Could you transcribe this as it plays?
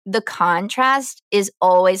the contrast is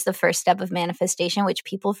always the first step of manifestation, which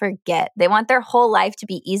people forget. They want their whole life to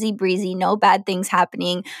be easy breezy, no bad things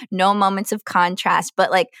happening, no moments of contrast. But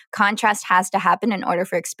like contrast has to happen in order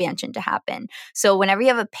for expansion to happen. So whenever you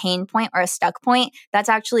have a pain point or a stuck point, that's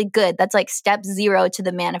actually good. That's like step 0 to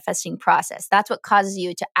the manifesting process. That's what causes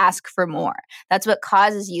you to ask for more. That's what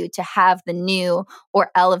causes you to have the new or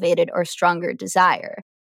elevated or stronger desire.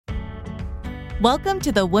 Welcome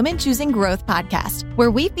to the Women Choosing Growth podcast, where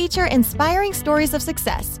we feature inspiring stories of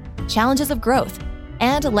success, challenges of growth,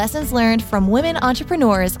 and lessons learned from women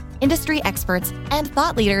entrepreneurs, industry experts, and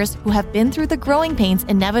thought leaders who have been through the growing pains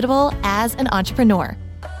inevitable as an entrepreneur.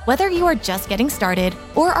 Whether you are just getting started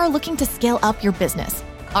or are looking to scale up your business,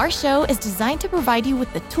 our show is designed to provide you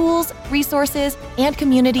with the tools, resources, and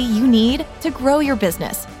community you need to grow your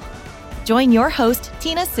business. Join your host,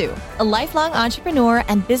 Tina Sue, a lifelong entrepreneur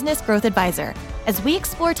and business growth advisor, as we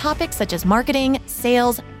explore topics such as marketing,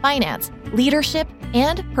 sales, finance, leadership,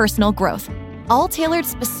 and personal growth, all tailored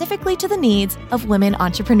specifically to the needs of women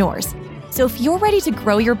entrepreneurs. So if you're ready to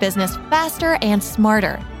grow your business faster and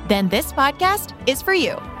smarter, then this podcast is for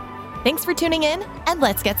you. Thanks for tuning in, and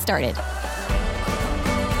let's get started.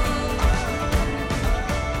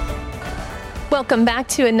 Welcome back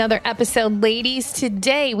to another episode, ladies.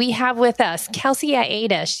 Today we have with us Kelsey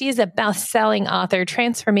Aida. She is a best-selling author,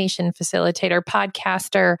 transformation facilitator,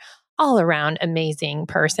 podcaster, all-around amazing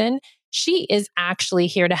person. She is actually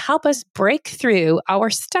here to help us break through our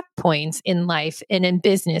stuck points in life and in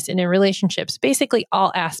business and in relationships, basically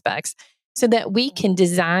all aspects, so that we can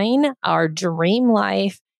design our dream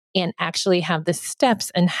life and actually have the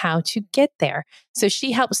steps on how to get there. So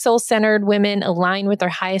she helps soul-centered women align with their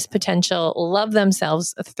highest potential, love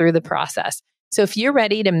themselves through the process. So if you're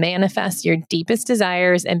ready to manifest your deepest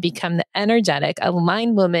desires and become the energetic,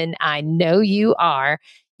 aligned woman I know you are,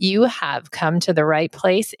 you have come to the right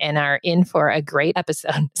place and are in for a great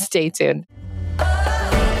episode. Stay tuned.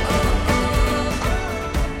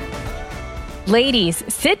 Ladies,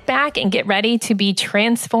 sit back and get ready to be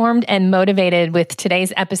transformed and motivated with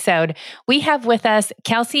today's episode. We have with us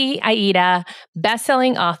Kelsey Aida,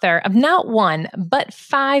 best-selling author of not 1, but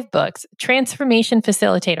 5 books, transformation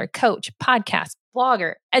facilitator, coach, podcast,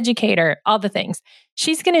 blogger, educator, all the things.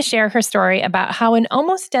 She's going to share her story about how an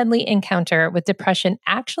almost deadly encounter with depression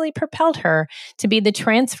actually propelled her to be the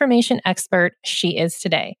transformation expert she is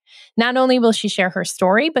today. Not only will she share her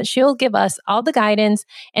story, but she'll give us all the guidance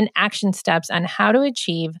and action steps on how to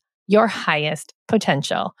achieve your highest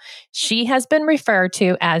potential. She has been referred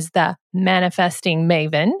to as the manifesting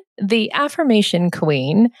maven, the affirmation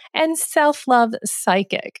queen, and self-love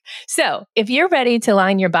psychic. So if you're ready to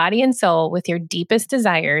align your body and soul with your deepest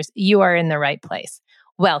desires, you are in the right place.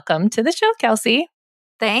 Welcome to the show, Kelsey.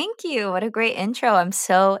 Thank you. What a great intro. I'm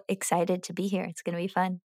so excited to be here. It's going to be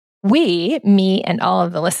fun. We, me, and all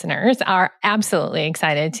of the listeners are absolutely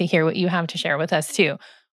excited to hear what you have to share with us too.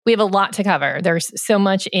 We have a lot to cover. There's so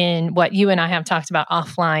much in what you and I have talked about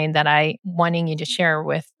offline that I wanting you to share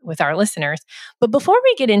with our listeners. But before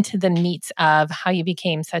we get into the meats of how you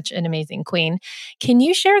became such an amazing queen, can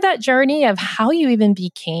you share that journey of how you even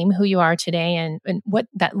became who you are today and what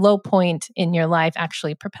that low point in your life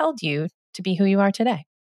actually propelled you to be who you are today?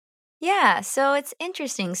 Yeah, so it's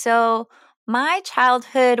interesting. So my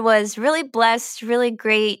childhood was really blessed, really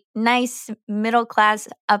great, nice middle class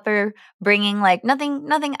upper bringing, like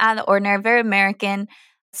nothing out of the ordinary, very American.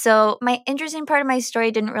 So my interesting part of my story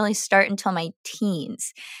didn't really start until my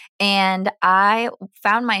teens. And I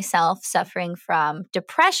found myself suffering from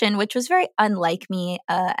depression, which was very unlike me.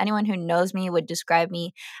 Anyone who knows me would describe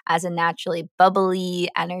me as a naturally bubbly,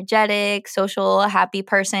 energetic, social, happy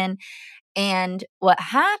person. And what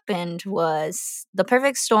happened was the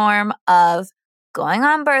perfect storm of going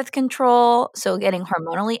on birth control, so getting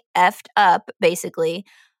hormonally effed up, basically.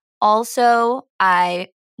 Also, I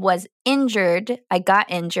was injured. I got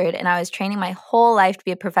injured, and I was training my whole life to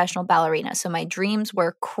be a professional ballerina. So my dreams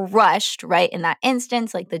were crushed right in that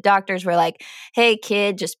instance. Like the doctors were like, hey,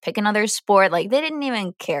 kid, just pick another sport. Like they didn't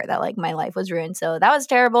even care that like my life was ruined. So that was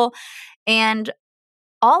terrible. And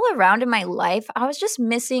all around in my life, I was just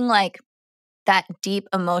missing like that deep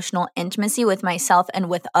emotional intimacy with myself and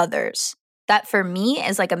with others. That for me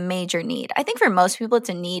is like a major need. I think for most people it's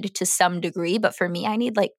a need to some degree, but for me, I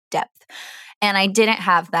need like depth. And I didn't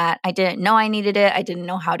have that. I didn't know I needed it. I didn't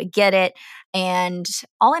know how to get it. And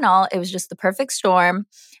all in all, it was just the perfect storm.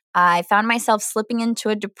 I found myself slipping into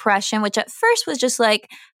a depression, which at first was just like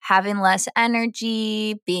having less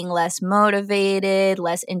energy, being less motivated,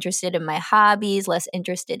 less interested in my hobbies, less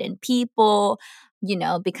interested in people,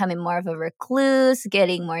 becoming more of a recluse,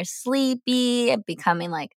 getting more sleepy,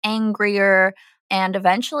 becoming like angrier. And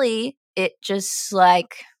eventually it just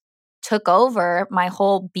like took over my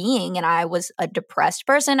whole being, and I was a depressed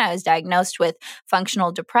person. I was diagnosed with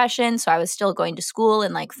functional depression, so I was still going to school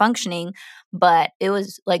and like functioning, but it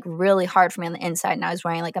was like really hard for me on the inside, and I was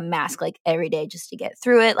wearing like a mask like every day just to get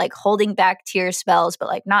through it, like holding back tear spells, but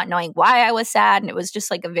like not knowing why I was sad, and it was just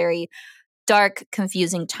like a very dark,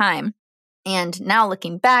 confusing time. And now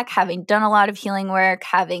looking back, having done a lot of healing work,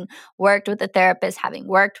 having worked with a therapist, having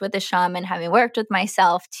worked with a shaman, having worked with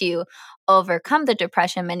myself to overcome the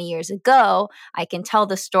depression many years ago, I can tell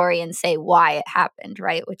the story and say why it happened,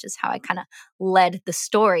 right? Which is how I kind of led the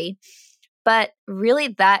story. But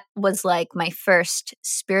really, that was like my first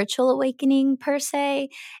spiritual awakening per se.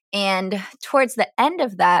 And towards the end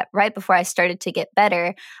of that, right before I started to get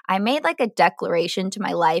better, I made like a declaration to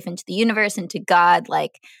my life and to the universe and to God,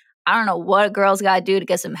 like, I don't know what a girl's got to do to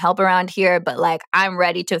get some help around here, but like, I'm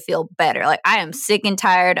ready to feel better. Like, I am sick and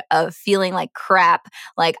tired of feeling like crap.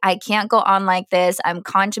 Like, I can't go on like this. I'm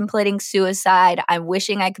contemplating suicide. I'm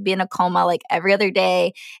wishing I could be in a coma like every other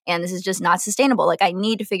day. And this is just not sustainable. Like, I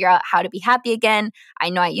need to figure out how to be happy again.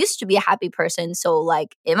 I know I used to be a happy person. So,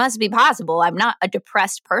 like, it must be possible. I'm not a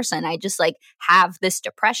depressed person. I just like have this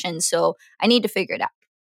depression. So, I need to figure it out.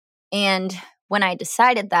 And when I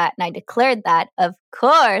decided that and I declared that, of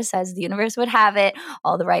course, as the universe would have it,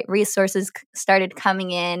 all the right resources started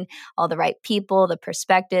coming in, all the right people, the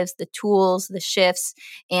perspectives, the tools, the shifts.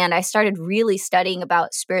 And I started really studying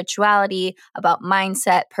about spirituality, about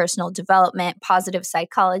mindset, personal development, positive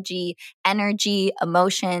psychology, energy,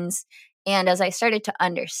 emotions. And as I started to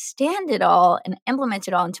understand it all and implement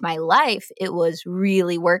it all into my life, it was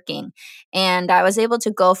really working. And I was able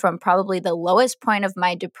to go from probably the lowest point of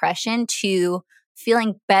my depression to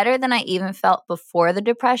feeling better than I even felt before the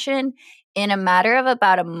depression in a matter of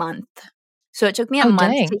about a month. So it took me a Oh,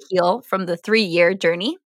 month dang. to heal from the 3-year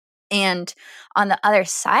journey. And on the other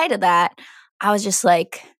side of that, I was just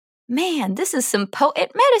like, man, this is some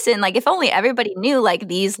potent medicine. Like, if only everybody knew like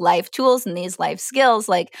these life tools and these life skills,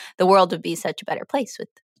 like the world would be such a better place with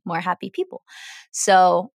more happy people.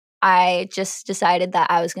 So I just decided that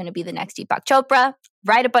I was going to be the next Deepak Chopra,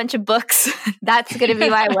 write a bunch of books. That's going to be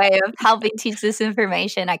my way of helping teach this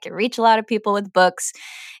information. I can reach a lot of people with books.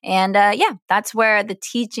 And yeah, that's where the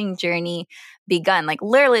teaching journey begun. Like,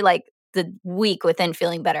 literally, like, the week within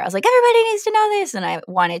feeling better, I was like, everybody needs to know this. And I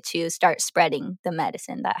wanted to start spreading the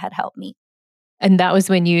medicine that had helped me. And that was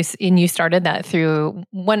when you started that through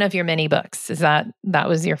one of your many books. Is that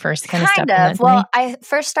was your first kind of step in that Well, journey? I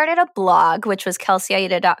first started a blog, which was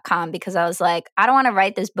kelseyaida.com, because I was like, I don't want to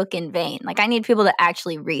write this book in vain. Like, I need people to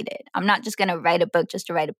actually read it. I'm not just going to write a book just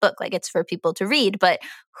to write a book. Like, it's for people to read, but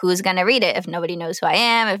who's going to read it if nobody knows who I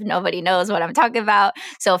am, if nobody knows what I'm talking about?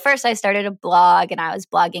 So first I started a blog, and I was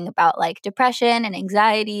blogging about like depression and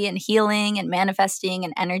anxiety and healing and manifesting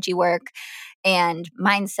and energy work and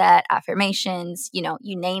mindset, affirmations, you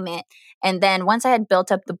name it. And then once I had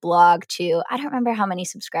built up the blog to, I don't remember how many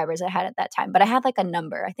subscribers I had at that time, but I had like a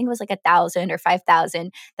number. I think it was like 1,000 or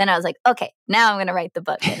 5,000. Then I was like, okay, now I'm going to write the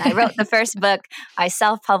book. And I wrote the first book. I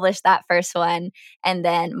self-published that first one. And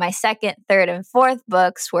then my second, third, and fourth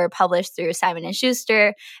books were published through Simon &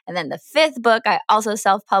 Schuster. And then the fifth book, I also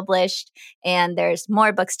self-published. And there's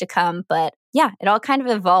more books to come. But yeah, it all kind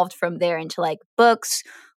of evolved from there into like books,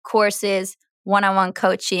 courses, one-on-one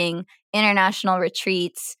coaching, international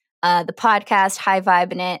retreats, the podcast, High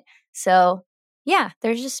Vibe in It. So yeah,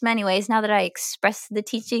 there's just many ways now that I express the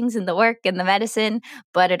teachings and the work and the medicine,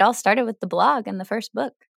 but it all started with the blog and the first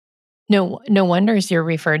book. No wonders you're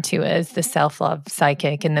referred to as the self-love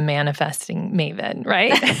psychic and the manifesting maven,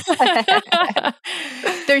 right?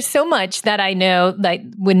 There's so much that I know, like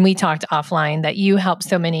when we talked offline, that you help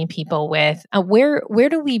so many people with. Where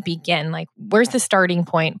do we begin? Like, where's the starting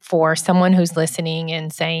point for someone who's listening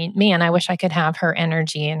and saying, man, I wish I could have her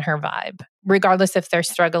energy and her vibe, regardless if they're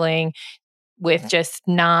struggling with just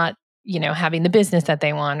not, having the business that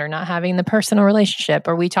they want or not having the personal relationship,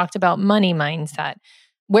 or we talked about money mindset.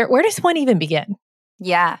 Where does one even begin?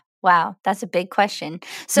 Yeah. Wow. That's a big question.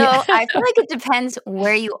 So I feel like it depends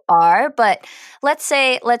where you are, but let's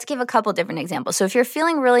give a couple different examples. So if you're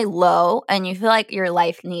feeling really low and you feel like your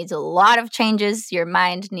life needs a lot of changes, your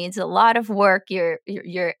mind needs a lot of work, you're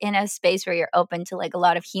in a space where you're open to like a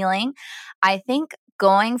lot of healing, I think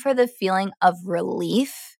going for the feeling of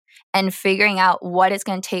relief and figuring out what it's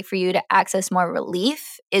going to take for you to access more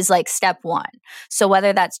relief is like step one. So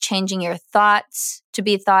whether that's changing your thoughts to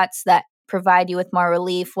be thoughts that provide you with more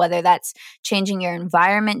relief, whether that's changing your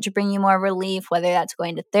environment to bring you more relief, whether that's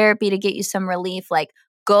going to therapy to get you some relief, like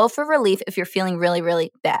go for relief if you're feeling really, really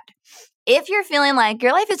bad. if you're feeling like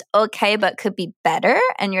your life is okay, but could be better,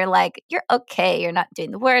 and you're like, you're okay, you're not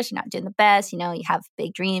doing the worst, you're not doing the best, you know, you have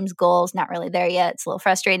big dreams, goals, not really there yet, it's a little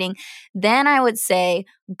frustrating, then I would say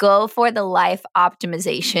go for the life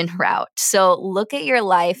optimization route. So look at your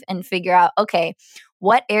life and figure out, okay,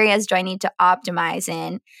 what areas do I need to optimize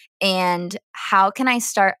in? And how can I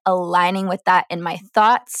start aligning with that in my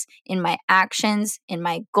thoughts, in my actions, in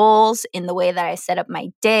my goals, in the way that I set up my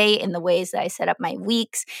day, in the ways that I set up my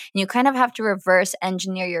weeks? And you kind of have to reverse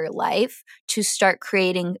engineer your life to start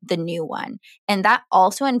creating the new one. And that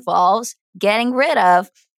also involves getting rid of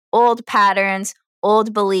old patterns,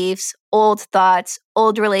 old beliefs, old thoughts,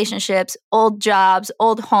 old relationships, old jobs,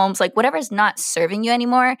 old homes, like whatever's not serving you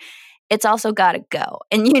anymore. It's also got to go.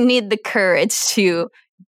 And you need the courage to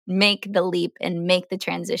make the leap and make the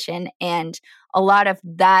transition. And a lot of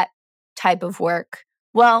that type of work,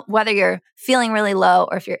 well, whether you're feeling really low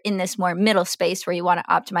or if you're in this more middle space where you want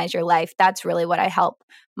to optimize your life, that's really what I help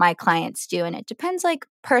my clients do. And it depends like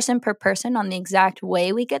person per person on the exact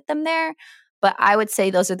way we get them there. But I would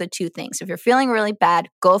say those are the two things. If you're feeling really bad,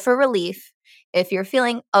 go for relief. If you're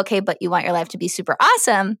feeling okay, but you want your life to be super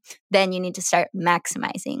awesome, then you need to start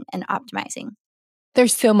maximizing and optimizing.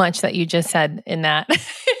 There's so much that you just said in that.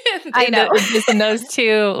 I know. Just in those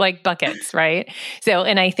two like buckets, right? So,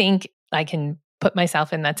 and I think I can put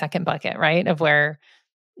myself in that second bucket, right? Of where,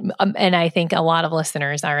 and I think a lot of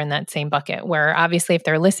listeners are in that same bucket where obviously if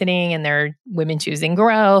they're listening and they're women choosing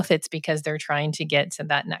growth, it's because they're trying to get to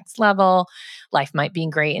that next level. Life might be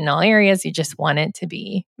great in all areas. You just want it to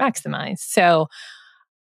be maximized. So,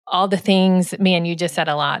 all the things, man, you just said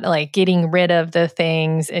a lot, like getting rid of the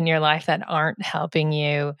things in your life that aren't helping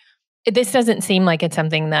you. This doesn't seem like it's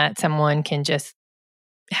something that someone can just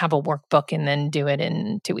have a workbook and then do it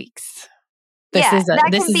in 2 weeks. This is a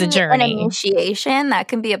an journey. initiation. That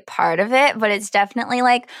can be a part of it, but it's definitely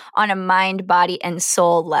like on a mind, body, and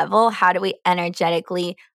soul level. How do we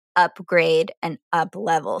energetically upgrade and up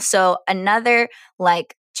level? So another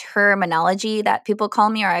like terminology that people call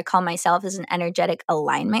me, or I call myself, is an energetic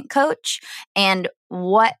alignment coach. And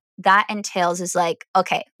what that entails is like,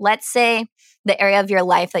 okay, let's say the area of your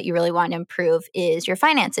life that you really want to improve is your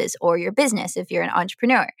finances or your business if you're an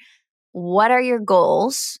entrepreneur. What are your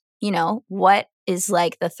goals? You know, what is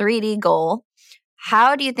like the 3D goal?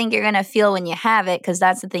 How do you think you're going to feel when you have it? Because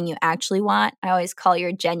that's the thing you actually want. I always call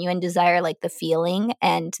your genuine desire like the feeling,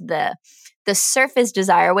 and the surface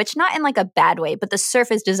desire, which not in like a bad way, but the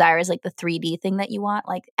surface desire is like the 3D thing that you want,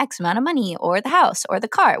 like X amount of money or the house or the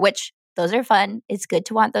car, which those are fun. It's good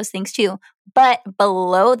to want those things too. But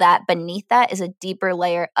below that, beneath that is a deeper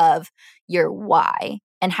layer of your why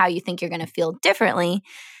and how you think you're going to feel differently.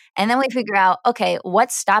 And then we figure out, okay,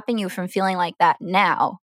 what's stopping you from feeling like that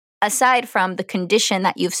now? Aside from the condition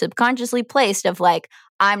that you've subconsciously placed of like,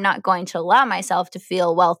 I'm not going to allow myself to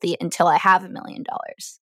feel wealthy until I have $1 million.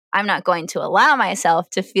 I'm not going to allow myself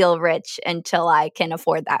to feel rich until I can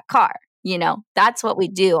afford that car. You know, that's what we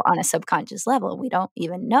do on a subconscious level. We don't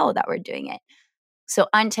even know that we're doing it. So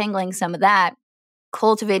untangling some of that,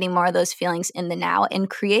 cultivating more of those feelings in the now in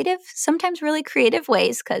creative, sometimes really creative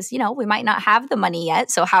ways, because, you know, we might not have the money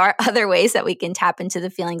yet. So how are other ways that we can tap into the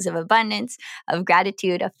feelings of abundance, of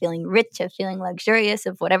gratitude, of feeling rich, of feeling luxurious,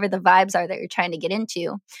 of whatever the vibes are that you're trying to get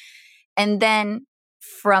into? And then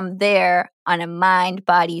from there, on a mind,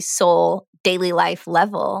 body, soul, daily life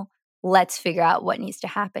level, let's figure out what needs to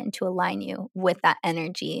happen to align you with that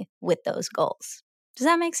energy, with those goals. Does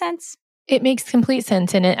that make sense? It makes complete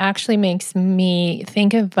sense. And it actually makes me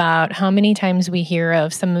think about how many times we hear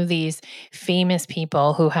of some of these famous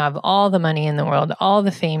people who have all the money in the world, all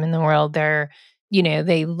the fame in the world. They're, you know,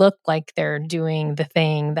 they look like they're doing the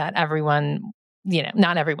thing that everyone, you know,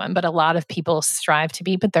 not everyone, but a lot of people strive to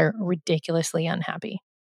be, but they're ridiculously unhappy.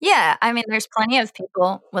 Yeah. I mean, there's plenty of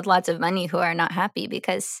people with lots of money who are not happy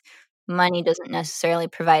because money doesn't necessarily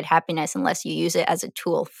provide happiness unless you use it as a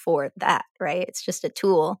tool for that, right? It's just a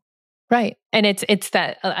tool. Right. And it's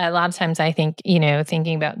that a lot of times I think, you know,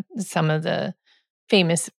 thinking about some of the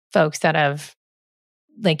famous folks that have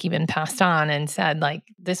like even passed on and said like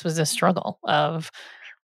this was a struggle of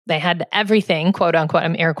they had everything, quote unquote,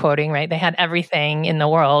 I'm air quoting, right? They had everything in the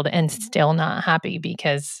world and still not happy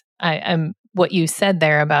because I'm what you said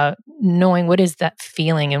there about knowing what is that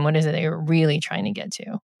feeling and what is it that you're really trying to get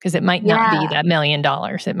to. Because it might not be that $1 million.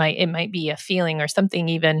 It might be a feeling or something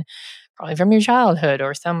even probably from your childhood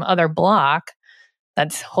or some other block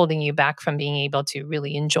that's holding you back from being able to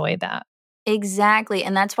really enjoy that. Exactly.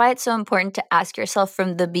 And that's why it's so important to ask yourself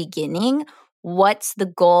from the beginning, what's the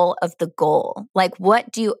goal of the goal? Like,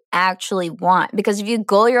 what do you actually want? Because if you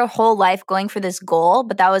go your whole life going for this goal,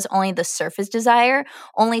 but that was only the surface desire,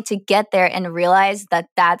 only to get there and realize that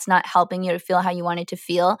that's not helping you to feel how you wanted to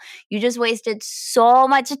feel, you just wasted so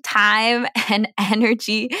much time and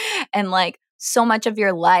energy and like so much of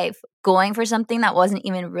your life going for something that wasn't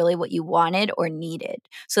even really what you wanted or needed.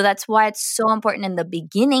 So that's why it's so important in the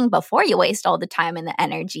beginning, before you waste all the time and the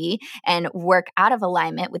energy and work out of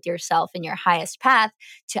alignment with yourself and your highest path,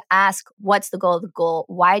 to ask, what's the goal of the goal?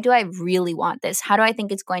 Why do I really want this? How do I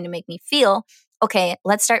think it's going to make me feel? Okay,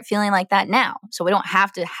 let's start feeling like that now. So we don't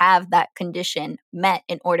have to have that condition met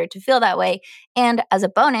in order to feel that way. And as a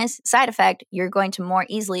bonus side effect, you're going to more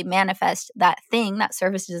easily manifest that thing, that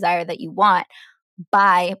surface desire that you want,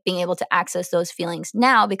 by being able to access those feelings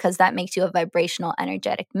now, because that makes you a vibrational,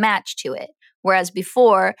 energetic match to it. Whereas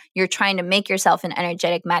before, you're trying to make yourself an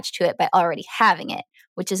energetic match to it by already having it,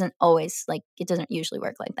 which isn't always like, it doesn't usually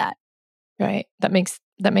work like that. Right. That makes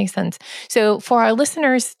sense. So for our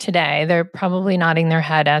listeners today, they're probably nodding their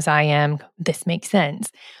head as I am. This makes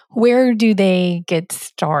sense. Where do they get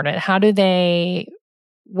started?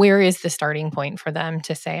 Where is the starting point for them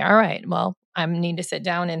to say, all right, well, I need to sit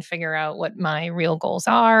down and figure out what my real goals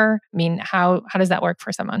are? I mean, how does that work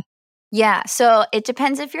for someone? Yeah, so it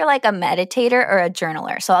depends if you're like a meditator or a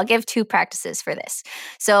journaler. So I'll give two practices for this.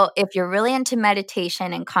 So if you're really into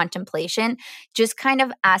meditation and contemplation, just kind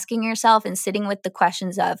of asking yourself and sitting with the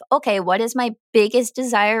questions of, okay, what is my biggest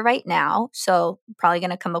desire right now? So probably going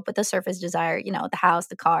to come up with a surface desire, the house,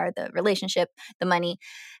 the car, the relationship, the money.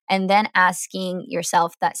 And then asking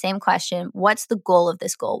yourself that same question, what's the goal of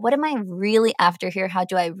this goal? What am I really after here? How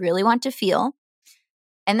do I really want to feel?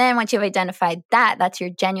 And then once you've identified that, that's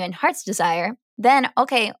your genuine heart's desire, then,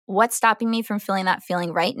 okay, what's stopping me from feeling that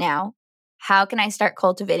feeling right now? How can I start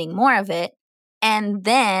cultivating more of it? And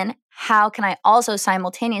then how can I also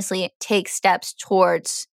simultaneously take steps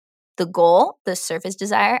towards the goal, the surface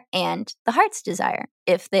desire, and the heart's desire,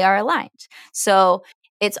 if they are aligned? So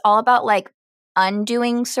it's all about like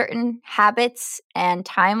undoing certain habits and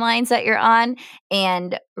timelines that you're on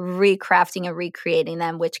and recrafting and recreating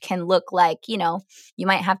them, which can look like, you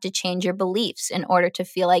might have to change your beliefs in order to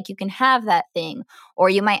feel like you can have that thing, or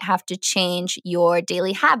you might have to change your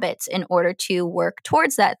daily habits in order to work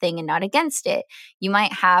towards that thing and not against it. You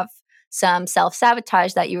might have some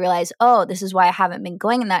self-sabotage that you realize, oh, this is why I haven't been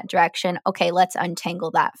going in that direction. Okay, let's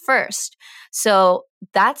untangle that first. So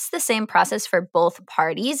that's the same process for both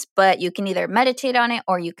parties, but you can either meditate on it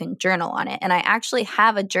or you can journal on it. And I actually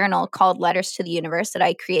have a journal called Letters to the Universe that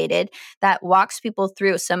I created that walks people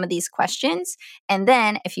through some of these questions. And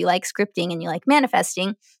then if you like scripting and you like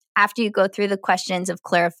manifesting, after you go through the questions of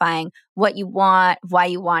clarifying what you want, why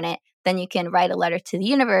you want it, then you can write a letter to the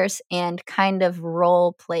universe and kind of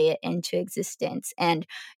role play it into existence and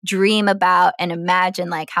dream about and imagine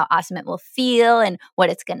like how awesome it will feel and what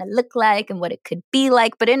it's going to look like and what it could be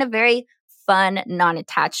like, but in a very fun,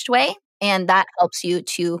 non-attached way. And that helps you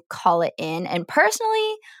to call it in. And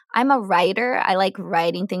personally, I'm a writer. I like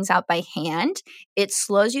writing things out by hand. It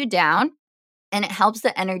slows you down and it helps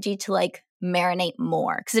the energy to like marinate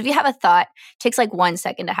more. Because if you have a thought, it takes like 1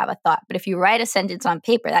 second to have a thought. But if you write a sentence on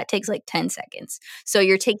paper, that takes like 10 seconds. So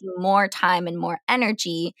you're taking more time and more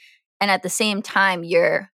energy. And at the same time,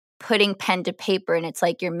 you're putting pen to paper and it's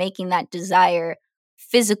like you're making that desire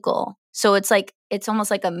physical. So it's like, it's almost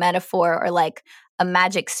like a metaphor or like a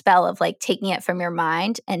magic spell of like taking it from your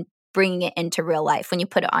mind and bringing it into real life when you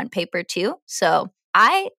put it on paper too. So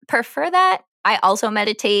I prefer that. I also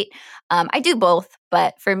meditate. I do both,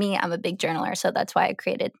 but for me, I'm a big journaler. So that's why I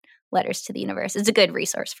created Letters to the Universe. It's a good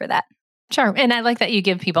resource for that. Sure. And I like that you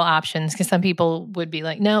give people options, because some people would be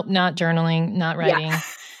like, nope, not journaling, not writing.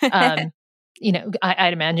 Yeah.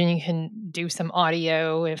 I'd imagine you can do some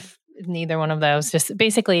audio if neither one of those. Just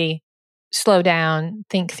basically slow down,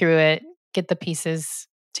 think through it, get the pieces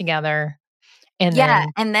together. And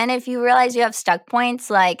then if you realize you have stuck points,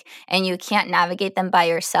 like, and you can't navigate them by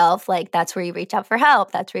yourself, like that's where you reach out for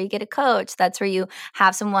help. That's where you get a coach. That's where you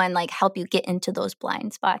have someone like help you get into those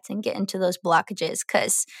blind spots and get into those blockages.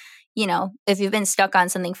 Because, if you've been stuck on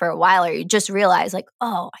something for a while, or you just realize like,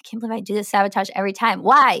 oh, I can't believe I do this sabotage every time.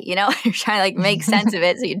 Why? You're trying to like make sense of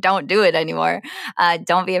it so you don't do it anymore.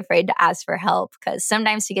 Don't be afraid to ask for help, because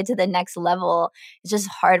sometimes to get to the next level, it's just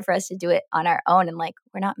hard for us to do it on our own. And like,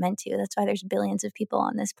 we're not meant to. That's why there's billions of people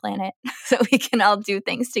on this planet so we can all do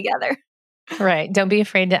things together. Right. Don't be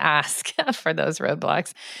afraid to ask for those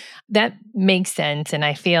roadblocks. That makes sense. And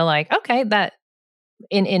I feel like, okay, that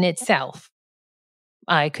in itself,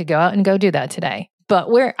 I could go out and go do that today. but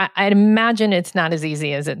where I'd imagine it's not as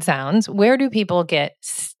easy as it sounds. Where do people get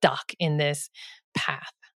stuck in this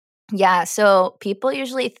path? Yeah, so people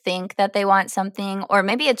usually think that they want something, or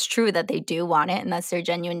maybe it's true that they do want it and that's their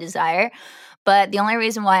genuine desire. But the only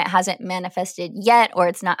reason why it hasn't manifested yet, or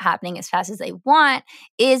it's not happening as fast as they want,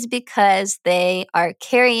 is because they are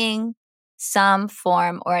carrying some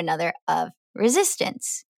form or another of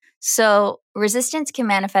resistance. So resistance can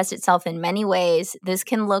manifest itself in many ways. This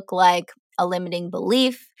can look like a limiting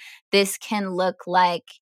belief. This can look like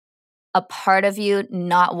a part of you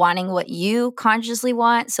not wanting what you consciously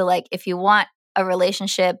want. So like if you want a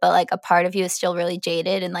relationship, but like a part of you is still really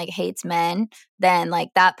jaded and like hates men, then like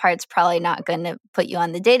that part's probably not going to put you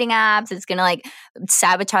on the dating apps. It's going to like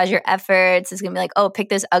sabotage your efforts. It's going to be like, oh, pick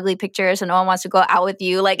this ugly picture so no one wants to go out with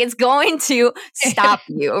you. Like it's going to stop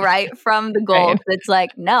you, right, from the goal. Right. It's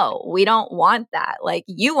like, no, we don't want that. Like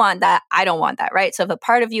you want that. I don't want that, right? So if a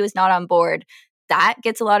part of you is not on board, that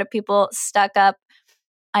gets a lot of people stuck up.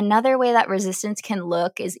 Another way that resistance can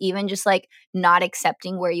look is even just like not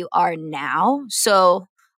accepting where you are now. So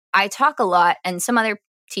I talk a lot, and some other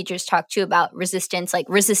teachers talk too about resistance, like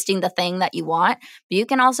resisting the thing that you want. But you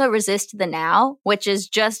can also resist the now, which is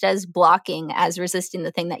just as blocking as resisting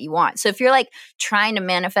the thing that you want. So if you're like trying to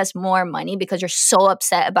manifest more money because you're so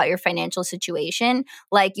upset about your financial situation,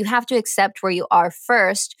 like you have to accept where you are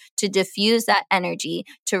first to diffuse that energy,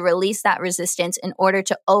 to release that resistance in order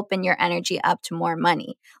to open your energy up to more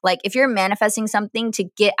money. Like if you're manifesting something to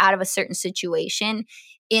get out of a certain situation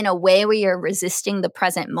in a way where you're resisting the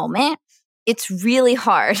present moment, it's really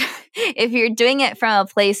hard. If you're doing it from a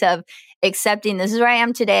place of accepting this is where I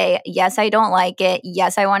am today. Yes, I don't like it.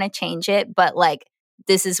 Yes, I want to change it, but like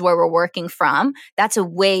this is where we're working from. That's a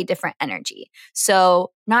way different energy. So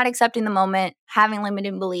not accepting the moment, having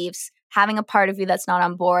limiting beliefs, having a part of you that's not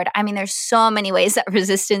on board. I mean, there's so many ways that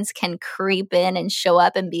resistance can creep in and show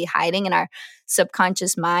up and be hiding in our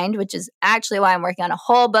subconscious mind, which is actually why I'm working on a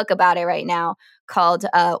whole book about it right now called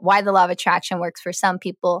Why the Law of Attraction Works for Some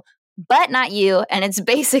People, but not you. And it's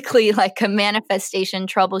basically like a manifestation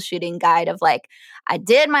troubleshooting guide of like, I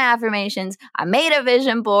did my affirmations, I made a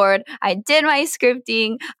vision board, I did my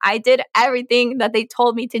scripting, I did everything that they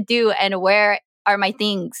told me to do. And where are my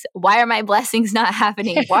things? Why are my blessings not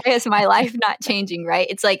happening? Why is my life not changing, right?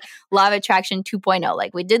 It's like Law of Attraction 2.0.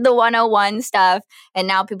 Like we did the 101 stuff and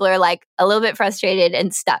now people are like a little bit frustrated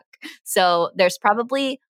and stuck. So there's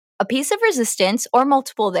probably a piece of resistance or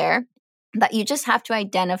multiple there that you just have to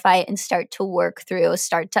identify and start to work through,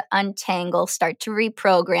 start to untangle, start to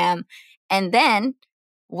reprogram. And then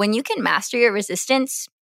when you can master your resistance,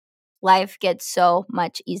 life gets so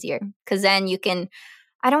much easier because then you can,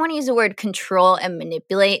 I don't want to use the word control and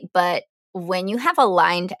manipulate, but when you have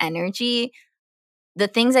aligned energy, the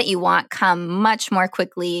things that you want come much more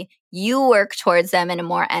quickly. You work towards them in a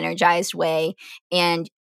more energized way, and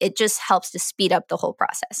it just helps to speed up the whole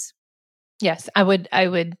process. Yes, I would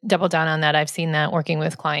double down on that. I've seen that working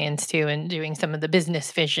with clients too and doing some of the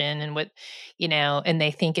business vision and what, and they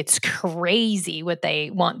think it's crazy what they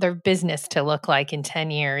want their business to look like in 10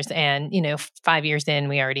 years. And, 5 years in,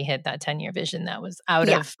 we already hit that 10-year vision that was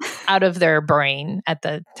out of their brain at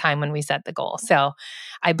the time when we set the goal. So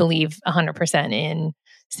I believe 100% in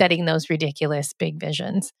setting those ridiculous big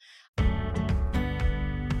visions.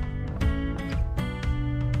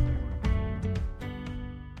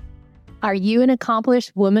 Are you an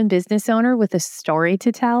accomplished woman business owner with a story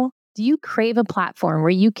to tell? Do you crave a platform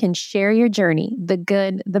where you can share your journey, the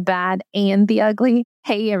good, the bad, and the ugly?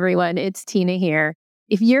 Hey everyone, it's Tina here.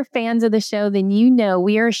 If you're fans of the show, then you know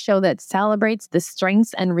we are a show that celebrates the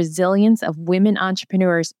strengths and resilience of women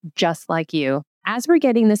entrepreneurs just like you. As we're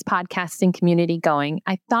getting this podcasting community going,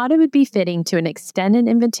 I thought it would be fitting to extend an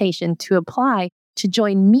invitation to apply to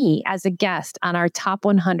join me as a guest on our Top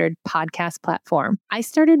 100 podcast platform. I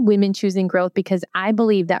started Women Choosing Growth because I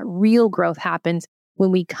believe that real growth happens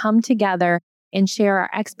when we come together and share our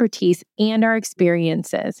expertise and our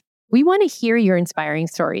experiences. We want to hear your inspiring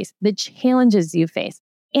stories, the challenges you face,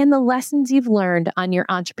 and the lessons you've learned on your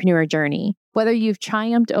entrepreneur journey. Whether you've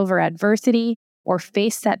triumphed over adversity or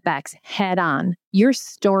faced setbacks head on, your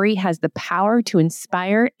story has the power to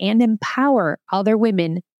inspire and empower other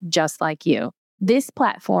women just like you. This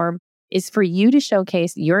platform is for you to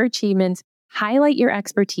showcase your achievements, highlight your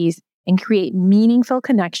expertise, and create meaningful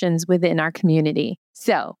connections within our community.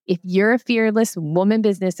 So, if you're a fearless woman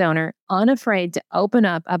business owner, unafraid to open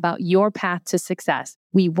up about your path to success,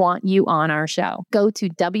 we want you on our show. Go to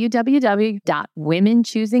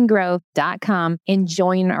www.womenchoosinggrowth.com and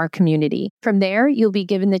join our community. From there, you'll be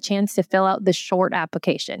given the chance to fill out the short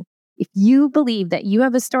application. If you believe that you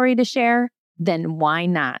have a story to share, then why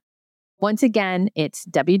not? Once again, it's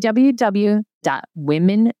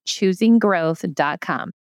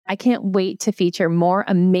www.womenchoosinggrowth.com. I can't wait to feature more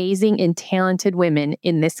amazing and talented women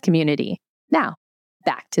in this community. Now,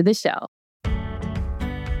 back to the show.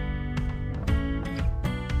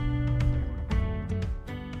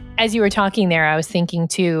 As you were talking there, I was thinking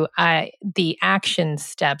too, the action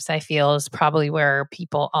steps I feel is probably where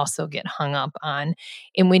people also get hung up on.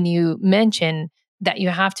 And when you mention that you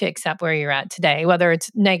have to accept where you're at today, whether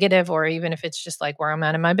it's negative or even if it's just like where I'm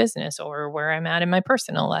at in my business or where I'm at in my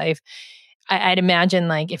personal life, I'd imagine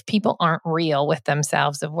like if people aren't real with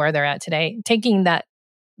themselves of where they're at today, taking that,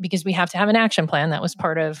 because we have to have an action plan. That was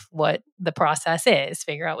part of what the process is,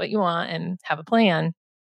 figure out what you want and have a plan.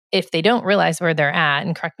 If they don't realize where they're at,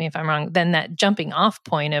 and correct me if I'm wrong, then that jumping off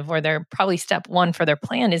point of where they're probably step one for their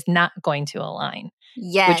plan is not going to align,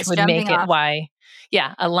 which Yes, would make jumping it off.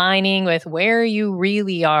 aligning with where you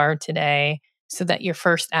really are today so that your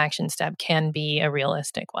first action step can be a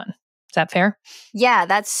realistic one. Is that fair? Yeah,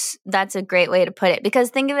 that's a great way to put it, because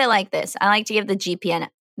think of it like this. I like to give the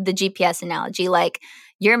GPS analogy. Like,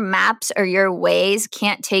 your maps or your ways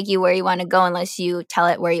can't take you where you want to go unless you tell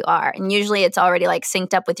it where you are. And usually it's already like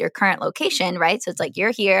synced up with your current location, right? So it's like,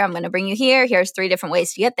 you're here, I'm going to bring you here. Here's 3 different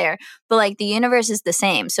ways to get there. But like the universe is the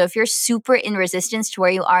same. So if you're super in resistance to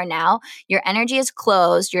where you are now, your energy is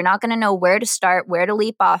closed. You're not going to know where to start, where to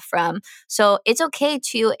leap off from. So it's okay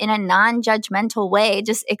to, in a non-judgmental way,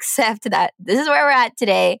 just accept that this is where we're at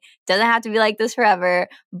today. Doesn't have to be like this forever.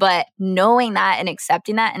 But knowing that and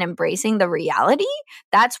accepting that and embracing the reality,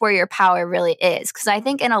 that's where your power really is. Because I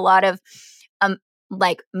think in a lot of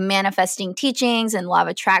like manifesting teachings and law of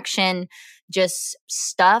attraction just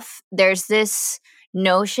stuff, there's this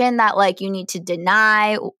notion that like you need to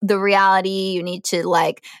deny the reality, you need to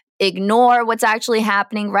like ignore what's actually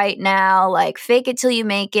happening right now, like fake it till you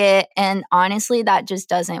make it. And honestly, that just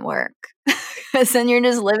doesn't work. Because then you're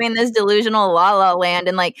just living this delusional la la land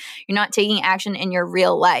and like you're not taking action in your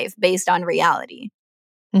real life based on reality.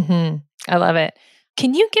 Mm-hmm. I love it.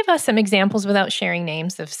 Can you give us some examples without sharing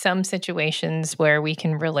names of some situations where we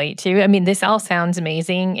can relate to? I mean, this all sounds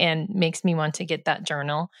amazing and makes me want to get that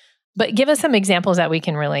journal, but give us some examples that we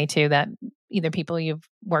can relate to that either people you've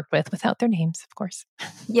worked with without their names, of course.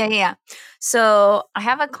 Yeah. So I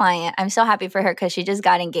have a client. I'm so happy for her because she just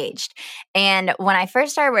got engaged. And when I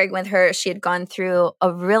first started working with her, she had gone through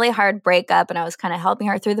a really hard breakup, and I was kind of helping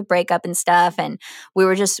her through the breakup and stuff. And we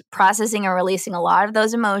were just processing and releasing a lot of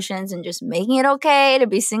those emotions and just making it okay to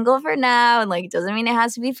be single for now. And like, it doesn't mean it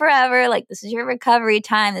has to be forever. Like, this is your recovery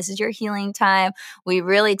time. This is your healing time. We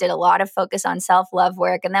really did a lot of focus on self-love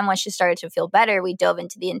work. And then when she started to feel better, we dove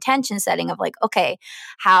into the intention setting of like, okay,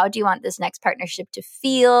 how do you want this next partnership to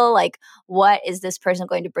feel? Like, what is this person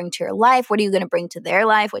going to bring to your life? What are you going to bring to their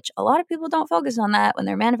life? Which a lot of people don't focus on that when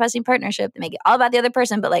they're manifesting partnership. They make it all about the other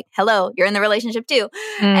person, but like, hello, you're in the relationship too.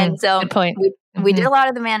 And so good point. we did a lot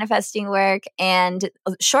of the manifesting work, and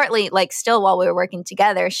shortly, like still while we were working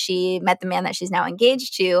together, she met the man that she's now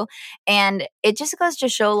engaged to. And it just goes to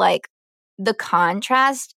show like the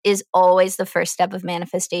contrast is always the first step of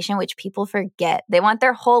manifestation, which people forget. They want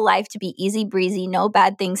their whole life to be easy breezy, no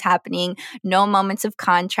bad things happening, no moments of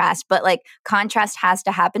contrast. But like contrast has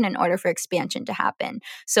to happen in order for expansion to happen.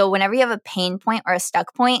 So whenever you have a pain point or a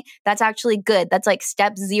stuck point, that's actually good. That's like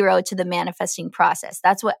step 0 to the manifesting process.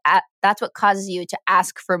 That's what causes you to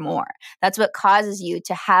ask for more. That's what causes you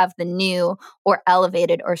to have the new or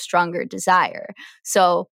elevated or stronger desire.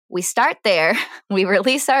 So we start there, we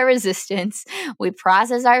release our resistance, we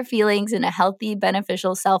process our feelings in a healthy,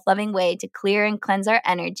 beneficial, self-loving way to clear and cleanse our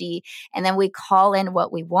energy, and then we call in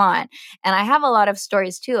what we want. And I have a lot of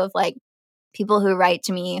stories too of like people who write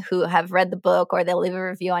to me who have read the book, or they'll leave a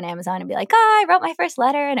review on Amazon and be like, oh, I wrote my first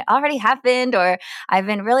letter and it already happened. Or I've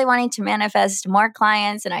been really wanting to manifest more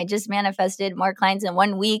clients, and I just manifested more clients in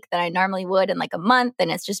 1 week than I normally would in like a month.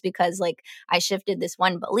 And it's just because like I shifted this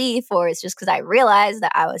one belief, or it's just because I realized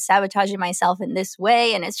that I was sabotaging myself in this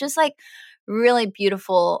way. And it's just like really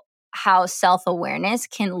beautiful how self-awareness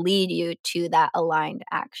can lead you to that aligned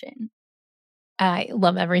action. I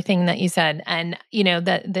love everything that you said. And you know,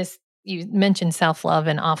 you mentioned self-love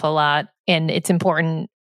an awful lot, and it's important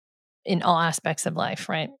in all aspects of life,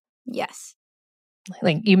 right? Yes.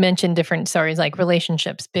 Like you mentioned different stories like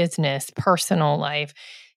relationships, business, personal life,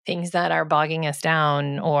 things that are bogging us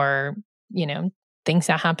down, or, you know, things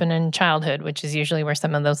that happen in childhood, which is usually where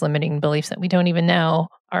some of those limiting beliefs that we don't even know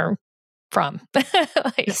are from.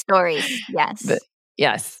 The stories. Yes.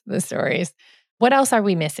 Yes, the stories. What else are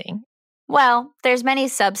we missing? Well, there's many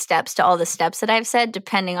sub steps to all the steps that I've said,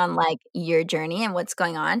 depending on like your journey and what's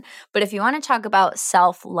going on. But if you want to talk about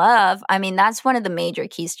self love, I mean, that's one of the major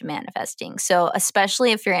keys to manifesting. So,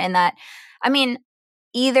 especially if you're in that, I mean,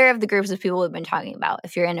 either of the groups of people we've been talking about,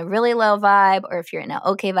 if you're in a really low vibe or if you're in an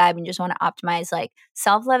okay vibe and just want to optimize, like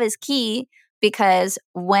self love is key because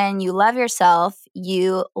when you love yourself,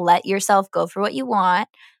 you let yourself go for what you want.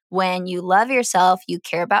 When you love yourself, you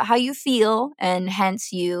care about how you feel, and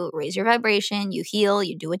hence you raise your vibration, you heal,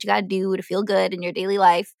 you do what you got to do to feel good in your daily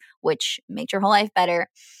life, which makes your whole life better.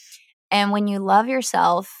 And when you love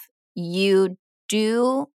yourself, you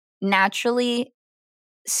do naturally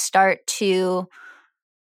start to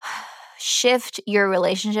shift your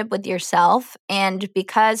relationship with yourself. And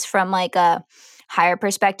because from like a higher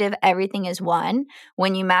perspective, everything is one.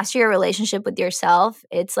 When you master your relationship with yourself,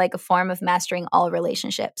 it's like a form of mastering all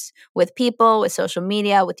relationships with people, with social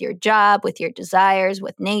media, with your job, with your desires,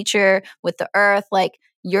 with nature, with the earth. Like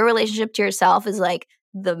your relationship to yourself is like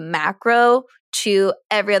the macro to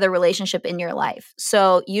every other relationship in your life.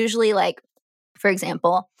 So usually, like, for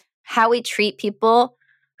example, how we treat people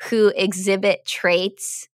who exhibit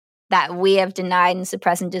traits that we have denied and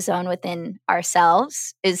suppressed and disowned within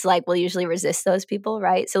ourselves is like we'll usually resist those people,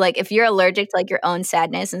 right? So like if you're allergic to like your own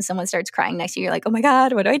sadness and someone starts crying next to you, you're like, oh my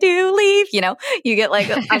God, what do I do? Leave, you know, you get like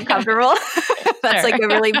uncomfortable. That's like a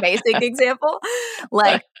really basic example.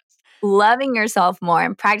 Like loving yourself more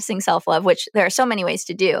and practicing self-love, which there are so many ways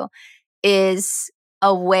to do, is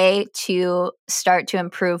a way to start to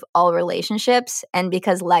improve all relationships. And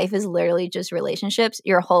because life is literally just relationships,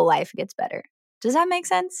 your whole life gets better. Does that make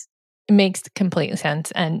sense? It makes complete sense.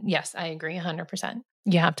 And yes, I agree 100%.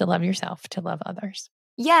 You have to love yourself to love others.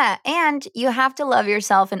 Yeah. And you have to love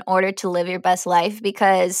yourself in order to live your best life,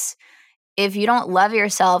 because if you don't love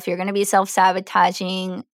yourself, you're going to be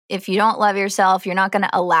self-sabotaging. If you don't love yourself, you're not going to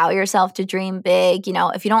allow yourself to dream big. You know,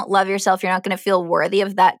 if you don't love yourself, you're not going to feel worthy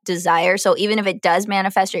of that desire. So even if it does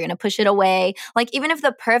manifest, you're going to push it away. Like even if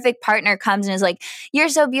the perfect partner comes and is like, you're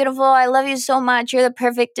so beautiful, I love you so much, you're the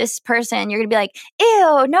perfectest person, you're going to be like,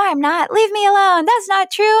 ew, no, I'm not. Leave me alone. That's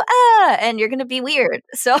not true. And you're going to be weird.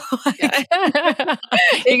 So like,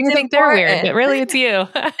 you're going to think they're weird, but really it's you.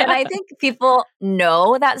 And I think people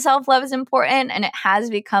know that self-love is important, and it has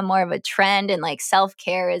become more of a trend, and like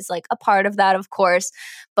self-care is like a part of that, of course.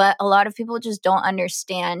 But a lot of people just don't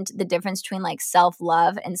understand the difference between like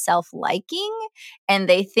self-love and self-liking. And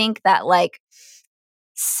they think that like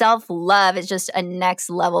self-love is just a next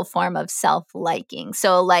level form of self-liking.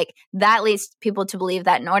 So like that leads people to believe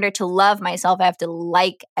that in order to love myself, I have to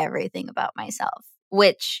like everything about myself,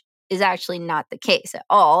 which is actually not the case at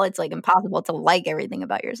all. It's like impossible to like everything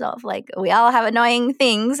about yourself. Like we all have annoying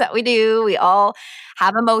things that we do. We all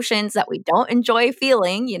have emotions that we don't enjoy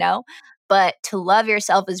feeling, you know? But to love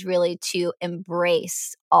yourself is really to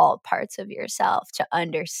embrace all parts of yourself, to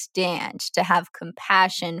understand, to have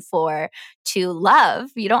compassion for, to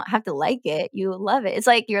love. You don't have to like it. You love it. It's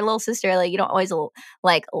like your little sister. Like you don't always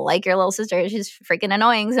like your little sister. She's freaking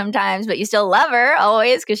annoying sometimes, but you still love her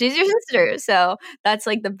always because she's your sister. So that's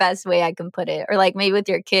like the best way I can put it. Or like maybe with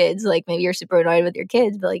your kids, like maybe you're super annoyed with your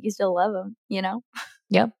kids, but like you still love them, you know?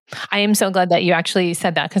 Yep. I am so glad that you actually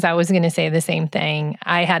said that, because I was going to say the same thing.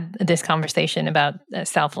 I had this conversation about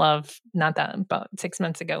self-love about 6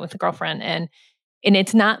 months ago with a girlfriend, and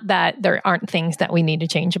it's not that there aren't things that we need to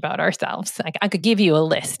change about ourselves. Like I could give you a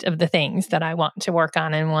list of the things that I want to work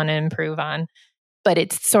on and want to improve on, but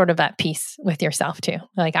it's sort of that piece with yourself too.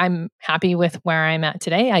 Like I'm happy with where I'm at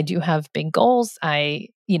today. I do have big goals. There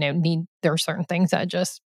are certain things that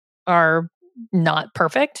just are not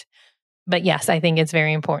perfect. But yes, I think it's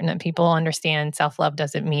very important that people understand self-love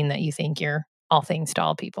doesn't mean that you think you're all things to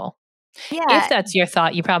all people. Yeah. If that's your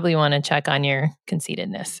thought, you probably want to check on your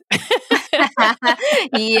conceitedness.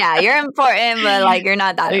 Yeah, you're important, but like you're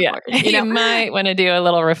not that important. You know? You might want to do a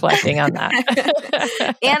little reflecting on that.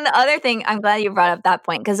 And the other thing, I'm glad you brought up that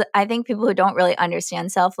point, because I think people who don't really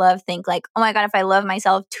understand self-love think like, oh my God, if I love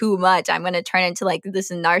myself too much, I'm going to turn into like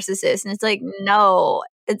this narcissist. And it's like, no,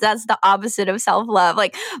 that's the opposite of self-love.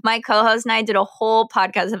 Like my co-host and I did a whole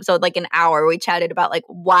podcast episode, like an hour. We chatted about like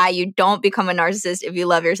why you don't become a narcissist if you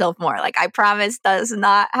love yourself more. Like I promise that's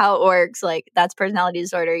not how it works. Like that's personality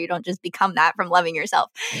disorder. You don't just become that from loving yourself.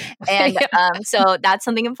 And so that's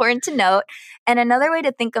something important to note. And another way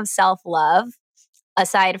to think of self-love,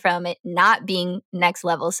 aside from it not being next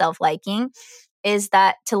level self-liking, is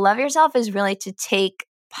that to love yourself is really to take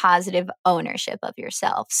positive ownership of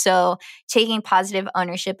yourself. So taking positive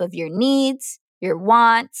ownership of your needs, your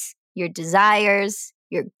wants, your desires,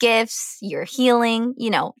 your gifts, your healing,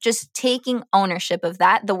 just taking ownership of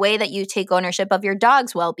that, the way that you take ownership of your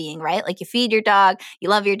dog's well-being, right? Like you feed your dog, you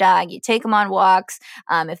love your dog, you take them on walks.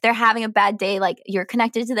 If they're having a bad day, like you're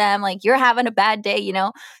connected to them, like you're having a bad day,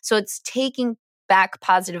 So it's taking back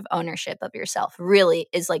positive ownership of yourself really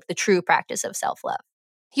is like the true practice of self-love.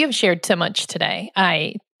 You have shared so much today.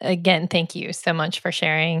 Again, thank you so much for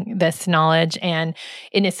sharing this knowledge. And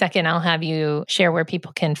in a second, I'll have you share where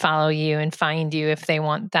people can follow you and find you if they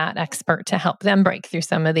want that expert to help them break through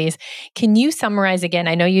some of these. Can you summarize again?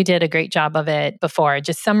 I know you did a great job of it before.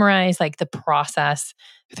 Just summarize like the process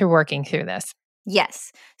through working through this.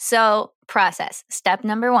 Yes. So process. Step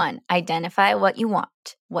number 1, identify what you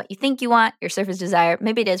want, what you think you want, your surface desire.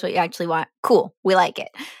 Maybe it is what you actually want. Cool. We like it.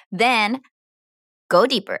 Then go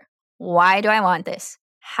deeper. Why do I want this?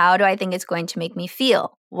 How do I think it's going to make me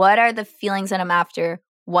feel? What are the feelings that I'm after?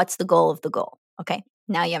 What's the goal of the goal? Okay.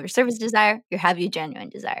 Now you have your surface desire. You have your genuine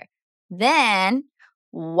desire. Then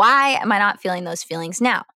why am I not feeling those feelings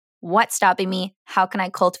now? What's stopping me? How can I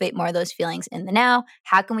cultivate more of those feelings in the now?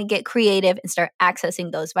 How can we get creative and start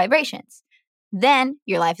accessing those vibrations? Then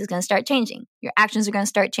your life is going to start changing. Your actions are going to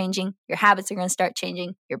start changing. Your habits are going to start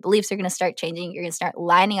changing. Your beliefs are going to start changing. You're going to start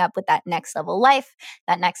lining up with that next level life,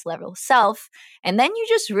 that next level self. And then you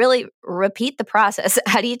just really repeat the process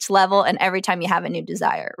at each level and every time you have a new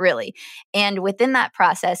desire, really. And within that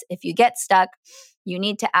process, if you get stuck, you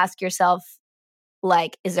need to ask yourself,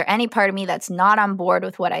 like, is there any part of me that's not on board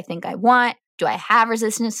with what I think I want? Do I have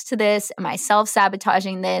resistance to this? Am I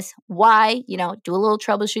self-sabotaging this? Why? Do a little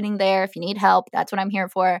troubleshooting there. If you need help, that's what I'm here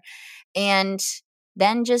for. And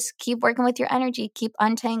then just keep working with your energy. Keep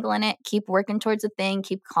untangling it. Keep working towards a thing.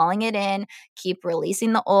 Keep calling it in. Keep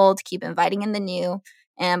releasing the old. Keep inviting in the new.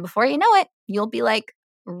 And before you know it, you'll be like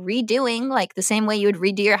redoing, like the same way you would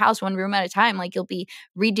redo your house one room at a time. Like you'll be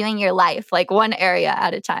redoing your life, like one area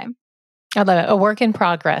at a time. I love it. A work in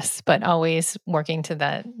progress, but always working to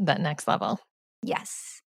that next level.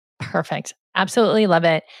 Yes. Perfect. Absolutely love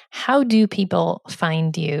it. How do people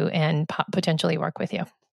find you and potentially work with you?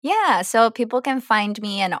 Yeah, so people can find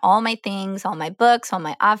me and all my things, all my books, all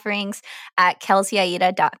my offerings at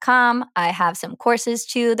kelseyaida.com. I have some courses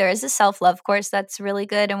too. There is a self-love course that's really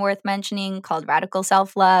good and worth mentioning called Radical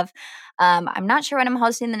Self-Love. I'm not sure when I'm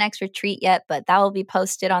hosting the next retreat yet, but that will be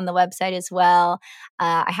posted on the website as well.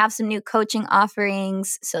 I have some new coaching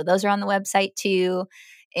offerings, so those are on the website too.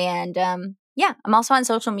 And yeah, I'm also on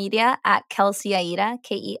social media at Kelsey Aida,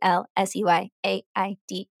 KelseyAida,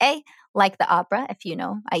 like the opera, if you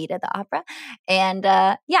know Aida the opera. And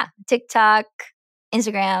yeah, TikTok,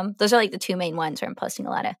 Instagram, those are like the two main ones where I'm posting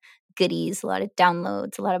a lot of goodies, a lot of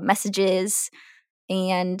downloads, a lot of messages,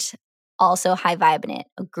 and also High Vibin' It,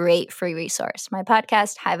 a great free resource. My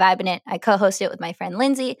podcast, High Vibin' It, I co-host it with my friend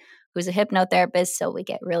Lindsay, who's a hypnotherapist. So we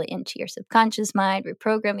get really into your subconscious mind,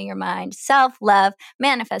 reprogramming your mind, self-love,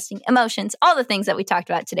 manifesting, emotions, all the things that we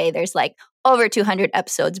talked about today. There's like over 200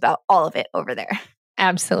 episodes about all of it over there.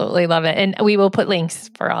 Absolutely love it. And we will put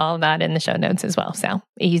links for all of that in the show notes as well. So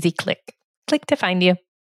easy click to find you.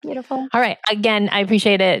 Beautiful. All right. Again, I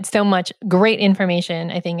appreciate it so much. Great information.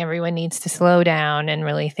 I think everyone needs to slow down and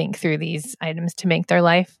really think through these items to make their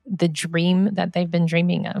life the dream that they've been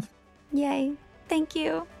dreaming of. Yay. Thank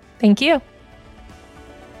you. Thank you.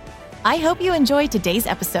 I hope you enjoyed today's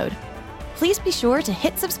episode. Please be sure to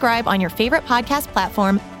hit subscribe on your favorite podcast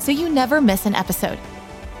platform so you never miss an episode.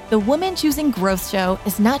 The Women Choosing Growth Show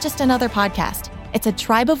is not just another podcast. It's a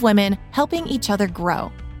tribe of women helping each other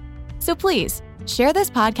grow. So please, share this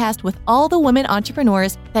podcast with all the women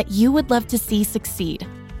entrepreneurs that you would love to see succeed.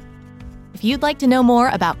 If you'd like to know more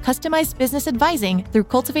about customized business advising through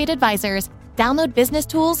Cultivate Advisors, download business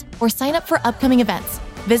tools, or sign up for upcoming events,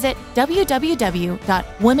 visit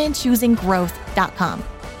www.womenchoosinggrowth.com.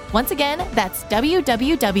 Once again, that's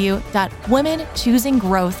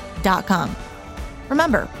www.womenchoosinggrowth.com.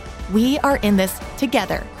 Remember, we are in this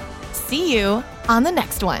together. See you on the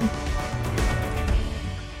next one.